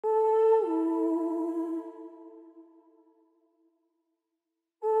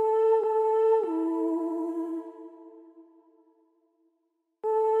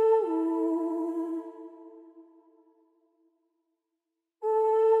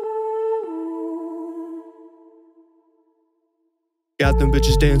Got them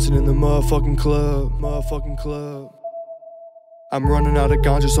bitches dancing in the motherfucking club. I'm running out of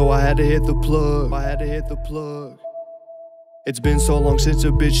ganja, so I had to hit the plug. It's been so long since a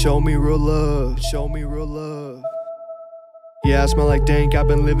bitch showed me real love. Yeah, I smell like dank, I've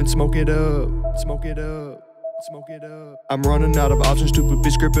been living, smoke it up. I'm running out of options, stupid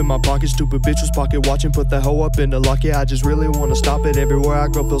bitch gripping my pocket. Stupid bitch was pocket watching, put that hoe up in the lock. Yeah, I just really wanna stop it. Everywhere I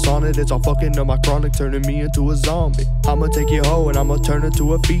go feels haunted. It's all fucking up my chronic, turning me into a zombie. I'ma take your hoe and I'ma turn her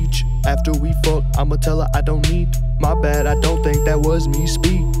to a feature. After we fuck, I'ma tell her I don't need. My bad, I don't think that was me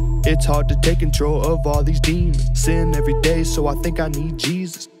speak. It's hard to take control of all these demons. Sin every day, so I think I need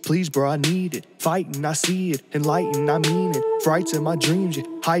Jesus. Please, bro, I need it. Fighting, I see it. Enlighten, I mean it. Frights in my dreams, yeah.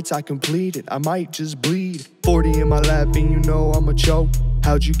 Heights I completed. I might just bleed. 40 in my lap, and you know I'm a choke.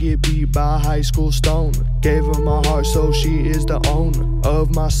 How'd you get beat by a high school stoner? Gave her my heart, so she is the owner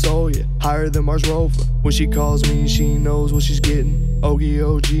of my soul, yeah. Higher than Mars Rover. When she calls me, she knows what she's getting. Ogie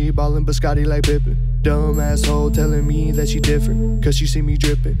OG, ballin' biscotti like Pippin. Dumb asshole telling me that she different, cause she see me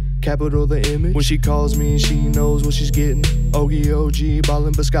drippin'. Capital the image. When she calls me, she knows what she's getting. Ogie OG,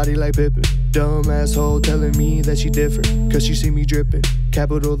 ballin' biscotti like Pippin. Dumb asshole telling me that she different, cause she see me drippin'.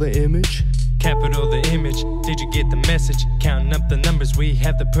 Capital the image. Capital the image, did you get the message? Counting up the numbers, we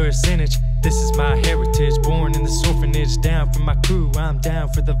have the percentage. This is my heritage, born in this orphanage. Down for my crew, I'm down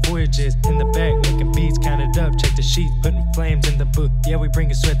for the voyages. In the back, making beats, counted up, check the sheets, putting flames in the booth. Yeah, we bring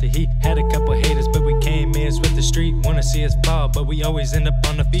a sweat the heat. Had a couple haters, but we came in, sweat the street. Wanna see us fall, but we always end up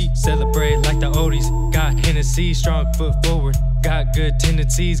on the feet. Celebrate like the oldies, got Hennessy, strong foot forward. Got good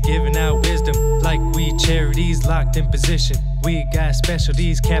tendencies, giving out wisdom like we charities, locked in position. We got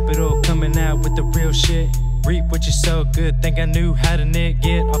specialties, capital coming out with the real shit. Reap what you sow, good, think I knew how to knit.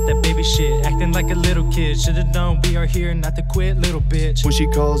 Get off that baby shit, acting like a little kid. Should've known we are here not to quit, little bitch. When she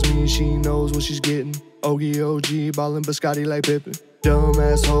calls me, she knows what she's getting. Ogie OG, ballin' biscotti like Pippin. Dumb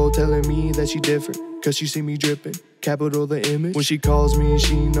asshole telling me that she different, cause she see me drippin'. Capital the image. When she calls me,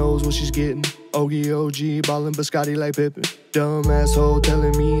 she knows what she's getting. Ogie OG, ballin' biscotti like Pippin. Dumb asshole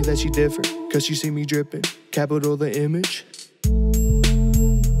telling me that she different, cause she see me drippin'. Capital the image.